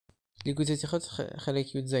L'écoute Sichot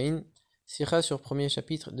Chalek Yud Zayin, Sicha sur premier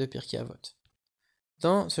chapitre de Pirkei Avot.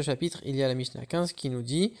 Dans ce chapitre, il y a la Mishnah 15 qui nous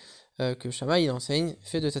dit que Shammai il enseigne,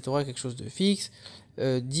 fais de ta Torah quelque chose de fixe,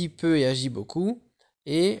 dis peu et agis beaucoup,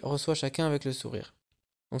 et reçois chacun avec le sourire.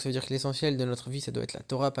 Donc ça veut dire que l'essentiel de notre vie, ça doit être la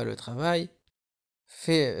Torah, pas le travail.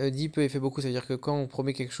 Dis peu et fais beaucoup, ça veut dire que quand on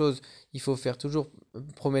promet quelque chose, il faut faire toujours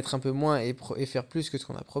promettre un peu moins et faire plus que ce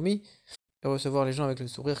qu'on a promis, et recevoir les gens avec le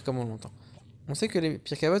sourire comme on l'entend. On sait que les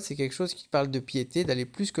Pirkei Avot, c'est quelque chose qui parle de piété, d'aller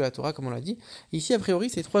plus que la Torah, comme on l'a dit. Ici, a priori,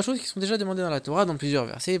 c'est trois choses qui sont déjà demandées dans la Torah, dans plusieurs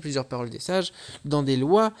versets, plusieurs paroles des sages, dans des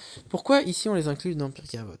lois. Pourquoi ici on les inclut dans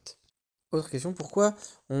Pirkei Avot? Autre question, pourquoi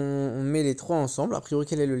on met les trois ensemble? A priori,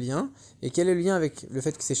 quel est le lien? Et quel est le lien avec le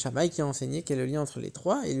fait que c'est Shammai qui a enseigné? Quel est le lien entre les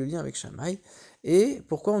trois et le lien avec Shammai? Et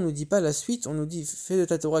pourquoi on ne nous dit pas la suite? On nous dit fais de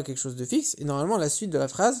ta Torah quelque chose de fixe, et normalement la suite de la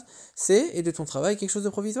phrase c'est et de ton travail quelque chose de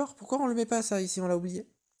provisoire. Pourquoi on ne le met pas ça ici? On l'a oublié.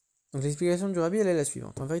 Donc l'explication du Rabbi, elle est la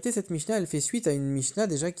suivante. En vérité, cette Mishnah, elle fait suite à une Mishnah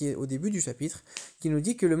déjà qui est au début du chapitre, qui nous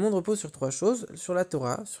dit que le monde repose sur trois choses, sur la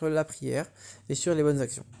Torah, sur la prière et sur les bonnes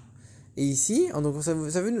actions. Et ici, donc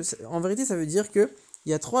en vérité, ça veut dire que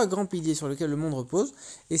il y a trois grands piliers sur lesquels le monde repose,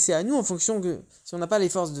 et c'est à nous, en fonction que, si on n'a pas les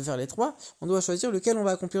forces de faire les trois, on doit choisir lequel on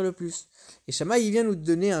va accomplir le plus. Et Shammai, il vient nous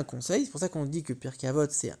donner un conseil, c'est pour ça qu'on dit que Pirkei Avot,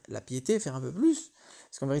 c'est la piété, faire un peu plus,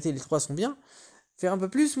 parce qu'en vérité, les trois sont bien. Faire un peu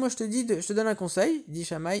plus, moi je te donne un conseil, dit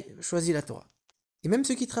Shammai, choisis la Torah. Et même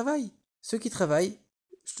ceux qui travaillent, je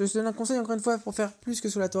te donne un conseil encore une fois pour faire plus que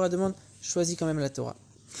ce que la Torah demande, choisis quand même la Torah.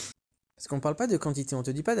 Parce qu'on ne parle pas de quantité, on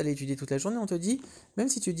te dit pas d'aller étudier toute la journée, on te dit, même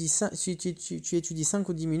si tu étudies 5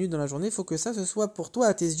 ou 10 minutes dans la journée, il faut que ça ce soit pour toi,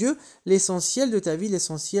 à tes yeux, l'essentiel de ta vie,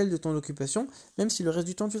 l'essentiel de ton occupation, même si le reste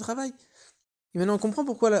du temps tu travailles. Et maintenant on comprend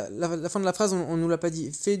pourquoi la fin de la phrase, on ne nous l'a pas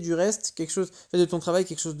dit, fais du reste quelque chose, fais de ton travail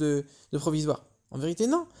quelque chose de provisoire. En vérité,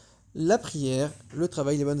 non. La prière, le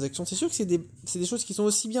travail, les bonnes actions, c'est sûr que c'est des choses qui sont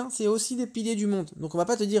aussi bien, c'est aussi des piliers du monde. Donc on va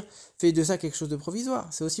pas te dire, fais de ça quelque chose de provisoire,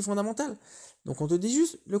 c'est aussi fondamental. Donc on te dit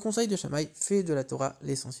juste le conseil de Shammai, fais de la Torah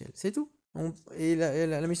l'essentiel, c'est tout.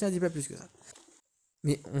 La Mishnah ne dit pas plus que ça.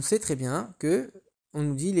 Mais on sait très bien que on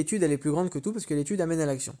nous dit l'étude elle est plus grande que tout parce que l'étude amène à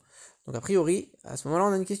l'action. Donc a priori, à ce moment-là,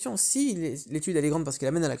 on a une question. Si l'étude elle est grande parce qu'elle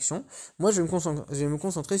amène à l'action, moi je vais me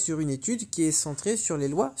concentrer sur une étude qui est centrée sur les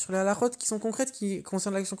lois, sur les halachot qui sont concrètes, qui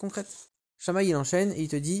concernent l'action concrète. Shammai il enchaîne et il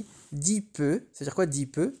te dit dis peu, c'est-à-dire quoi dis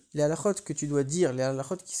peu? Les halachot que tu dois dire, les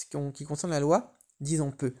halachot qui concernent la loi,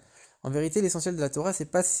 disons peu. En vérité, l'essentiel de la Torah, c'est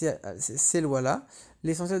pas ces lois-là.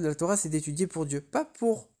 L'essentiel de la Torah, c'est d'étudier pour Dieu, pas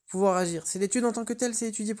pour pouvoir agir. C'est l'étude en tant que telle, c'est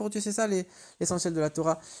étudier pour Dieu, c'est ça l'essentiel de la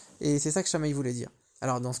Torah. Et c'est ça que Shammai voulait dire.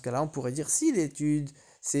 Alors dans ce cas-là, on pourrait dire si l'étude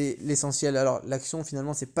c'est l'essentiel, alors l'action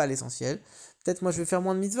finalement c'est pas l'essentiel. Peut-être moi je vais faire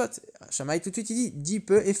moins de mitzvot. Shammai tout de suite il dit dis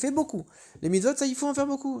peu et fais beaucoup. Les mitzvot ça il faut en faire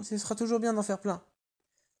beaucoup, ce sera toujours bien d'en faire plein.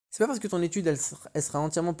 C'est pas parce que ton étude elle sera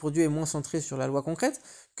entièrement pour Dieu et moins centrée sur la loi concrète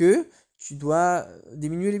que tu dois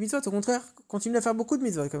diminuer les mitzvot. Au contraire, continue à faire beaucoup de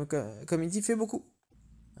mitzvot, comme il dit, fais beaucoup.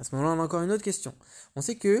 À ce moment-là, on a encore une autre question. On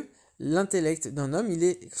sait que l'intellect d'un homme, il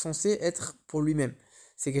est censé être pour lui-même.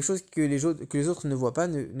 C'est quelque chose que les autres ne voient pas,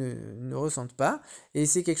 ne ressentent pas, et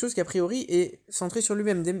c'est quelque chose qui a priori est centré sur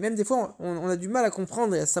lui-même. Même des fois, on a du mal à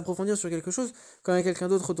comprendre et à s'approfondir sur quelque chose quand il y a quelqu'un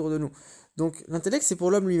d'autre autour de nous. Donc l'intellect, c'est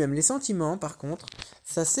pour l'homme lui-même. Les sentiments, par contre,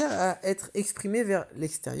 ça sert à être exprimé vers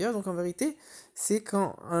l'extérieur. Donc en vérité, c'est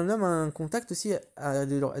quand un homme a un contact aussi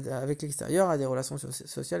avec l'extérieur, a des relations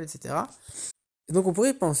sociales, etc. Et donc on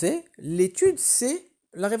pourrait penser, l'étude c'est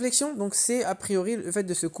la réflexion, donc c'est a priori le fait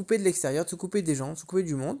de se couper de l'extérieur, de se couper des gens, de se couper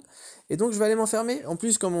du monde, et donc je vais aller m'enfermer. En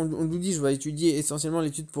plus, comme on nous dit, je vais étudier essentiellement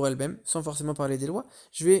l'étude pour elle-même, sans forcément parler des lois,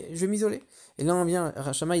 je vais m'isoler. Et là on vient,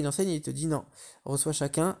 Shammai il enseigne et il te dit non, reçois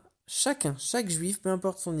chaque juif, peu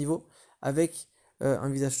importe son niveau, avec un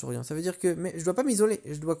visage souriant. Ça veut dire que mais je dois pas m'isoler,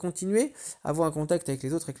 je dois continuer à avoir un contact avec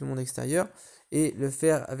les autres, avec le monde extérieur, et le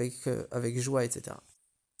faire avec joie, etc.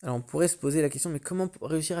 Alors on pourrait se poser la question, mais comment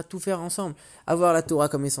réussir à tout faire ensemble? Avoir la Torah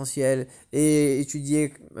comme essentiel, et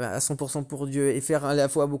étudier à 100% pour Dieu, et faire à la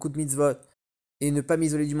fois beaucoup de mitzvot, et ne pas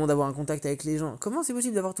m'isoler du monde, avoir un contact avec les gens. Comment c'est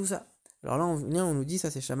possible d'avoir tout ça? Alors là, on nous dit, ça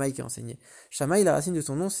c'est Shammai qui a enseigné. Shammai, la racine de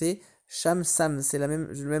son nom, c'est Sham Sam, c'est le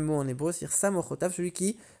même mot en hébreu, c'est-à-dire Sam Ochotav, celui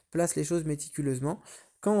qui place les choses méticuleusement.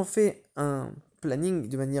 Quand on fait un planning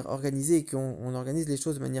de manière organisée et qu'on organise les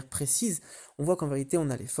choses de manière précise, on voit qu'en vérité on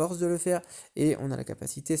a les forces de le faire et on a la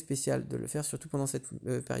capacité spéciale de le faire, surtout pendant cette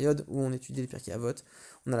période où on étudie les Pirkei Avot.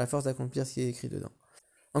 On a la force d'accomplir ce qui est écrit dedans.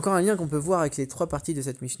 Encore un lien qu'on peut voir avec les trois parties de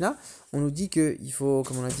cette Mishnah, on nous dit qu'il faut,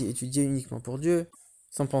 comme on l'a dit, étudier uniquement pour Dieu,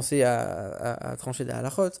 sans penser à trancher des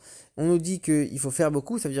halachot. On nous dit qu'il faut faire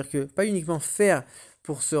beaucoup, ça veut dire que pas uniquement faire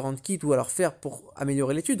pour se rendre quitte ou alors faire pour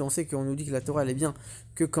améliorer l'étude. On sait qu'on nous dit que la Torah elle est bien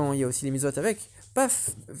que quand il y a aussi les mitzvot avec, Pas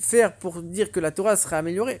faire pour dire que la Torah sera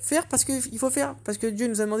améliorée, faire parce qu'il faut faire, parce que Dieu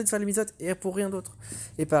nous a demandé de faire les mitzvot et pour rien d'autre.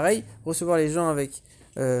 Et pareil, recevoir les gens avec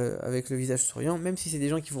le visage souriant, même si c'est des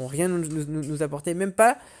gens qui vont rien nous apporter, même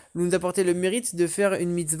pas nous apporter le mérite de faire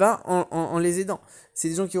une mitzvah en les aidant. C'est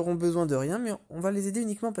des gens qui auront besoin de rien, mais on va les aider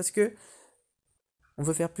uniquement parce que on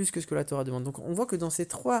veut faire plus que ce que la Torah demande. Donc on voit que dans ces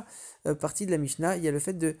trois parties de la Mishnah, il y a le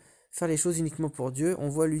fait de faire les choses uniquement pour Dieu. On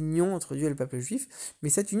voit l'union entre Dieu et le peuple juif, mais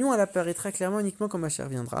cette union, elle apparaîtra clairement uniquement quand Mashiach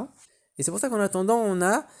viendra. Et c'est pour ça qu'en attendant, on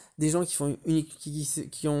a des gens qui font,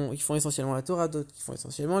 qui font essentiellement la Torah, d'autres qui font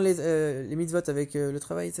essentiellement les mitzvot avec le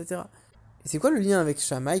travail, etc. Et c'est quoi le lien avec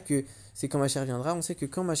Shammai que c'est quand Mashiach viendra? On sait que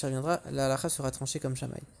quand Mashiach viendra, la halakha sera tranchée comme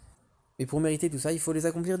Shammai. Mais pour mériter tout ça, il faut les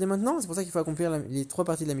accomplir dès maintenant. C'est pour ça qu'il faut accomplir les trois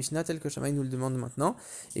parties de la Mishnah telles que Shammai nous le demande maintenant.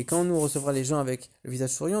 Et quand on nous recevra les gens avec le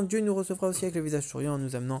visage souriant, Dieu nous recevra aussi avec le visage souriant en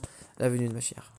nous amenant la venue de Mashiach.